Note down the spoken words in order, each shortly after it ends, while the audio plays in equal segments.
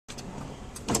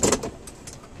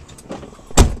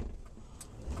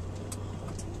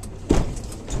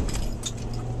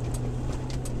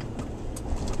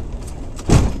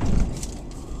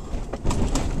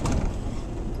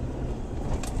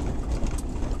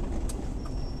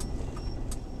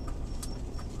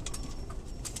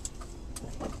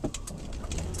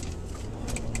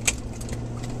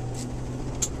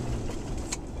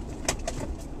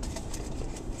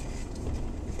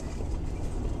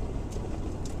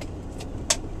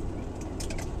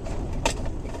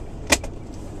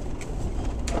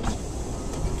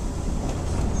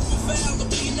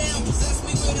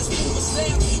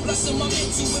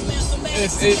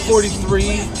It's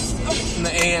 8:43 in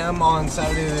the AM on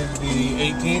Saturday the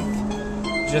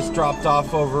 18th. Just dropped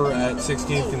off over at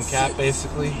 16th and Cap,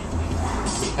 basically.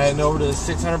 Heading over to the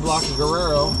 600 block of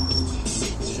Guerrero.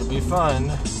 Should be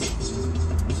fun.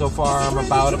 So far, I'm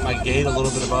about at my gate, a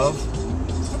little bit above.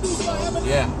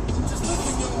 Yeah.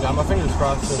 Got my fingers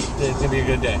crossed that it's going to be a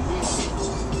good day.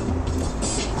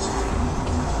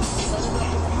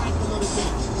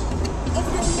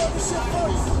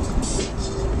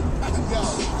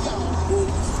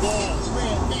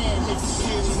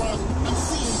 I'm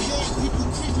seeing dead people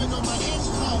creeping on my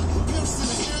income, piercing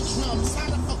the eardrums. How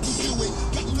the fuck you do it?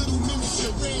 Got little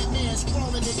miniature red mans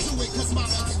crawling into it, cause my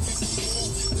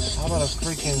how about a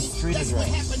freaking street address?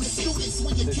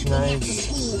 690.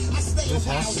 This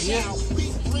has to be it.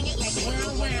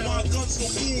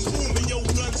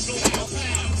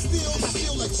 Still, I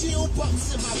feel a chill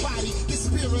bumps in my body. The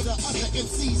spirit of other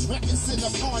MCs records in the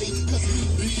party. Cause me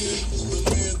being the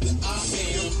man that I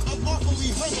am, I'm awfully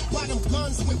hurt by them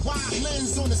guns with wide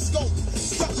lens on the scope.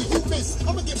 Sucker, you miss,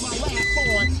 I'ma get my laugh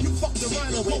on. You fucked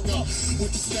around and woke up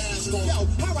with the spaz on. Yo,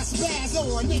 how I spaz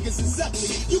on niggas is ugly.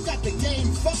 You got the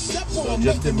game fucked up on. So I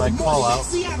just did my call out.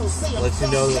 Let you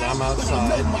know that I'm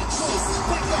outside.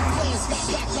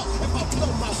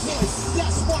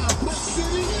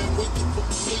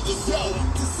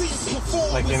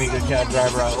 Like any good cab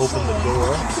driver, I open the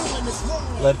door,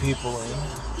 let people in.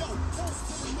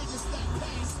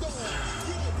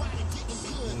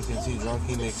 You can see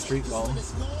Drunky make street ball,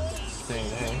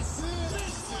 saying hey.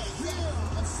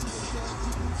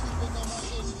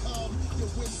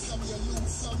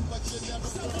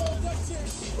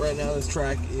 Right now this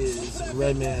track is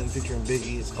Redman featuring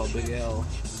Biggie. It's called Big L.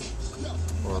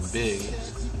 Or Big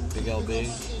L Big.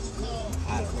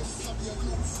 I don't know.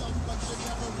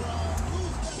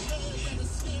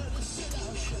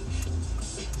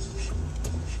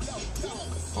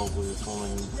 Hopefully this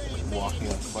woman walking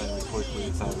up slightly quickly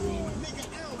is Irene.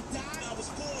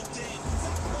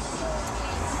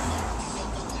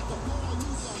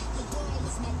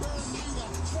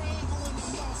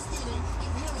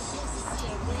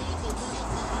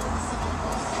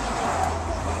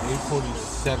 About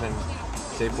 8:47.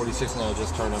 It's 8:46 now. I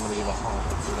just turned. I'm gonna give a honk.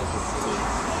 So that's what it is.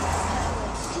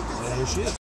 And here she is.